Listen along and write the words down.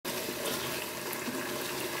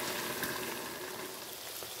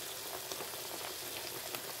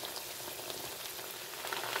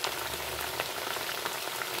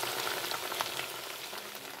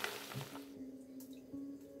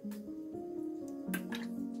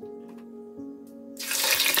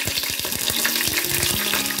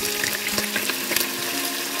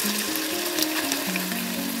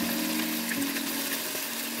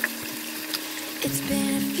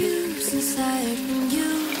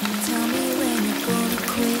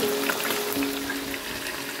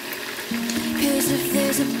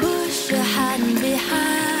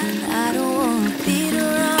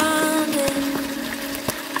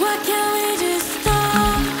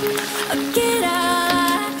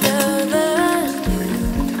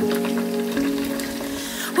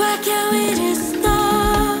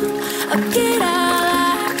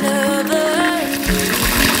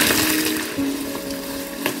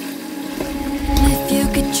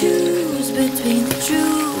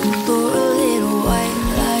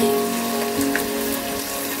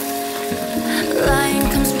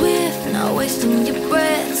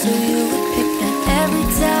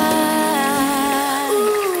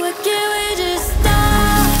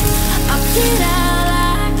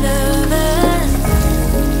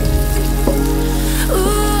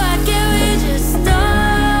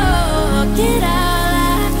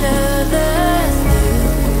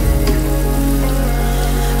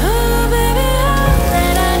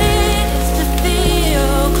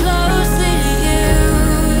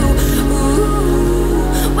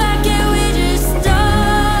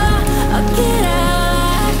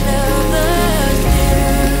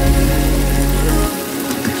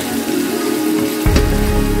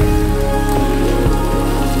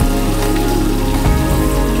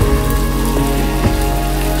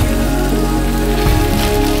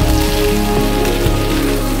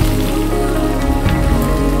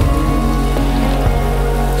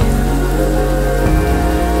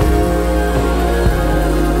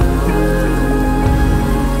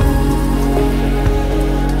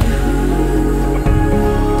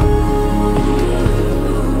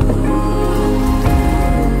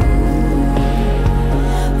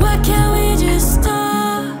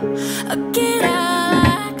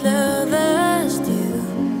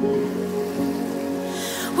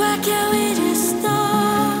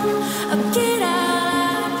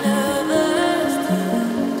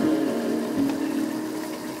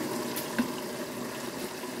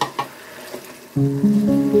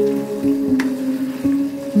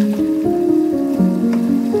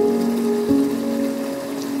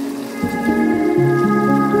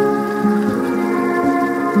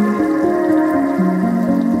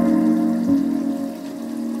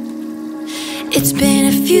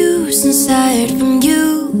juice inside from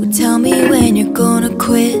you. Tell me when you're gonna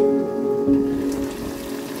quit.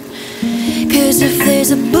 Cause if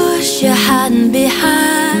there's a bush you're hiding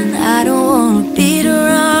behind, I don't wanna beat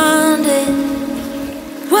around it.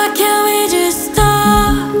 Why can't we just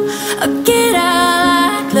stop or get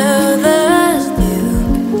out like lovers do?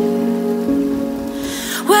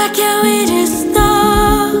 Why can't we just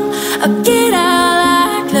stop or get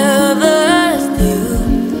out like lovers do?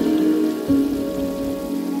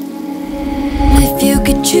 If you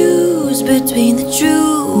could choose between the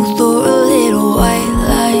truth or a little white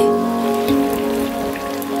lie,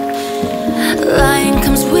 lying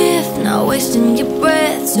comes with not wasting your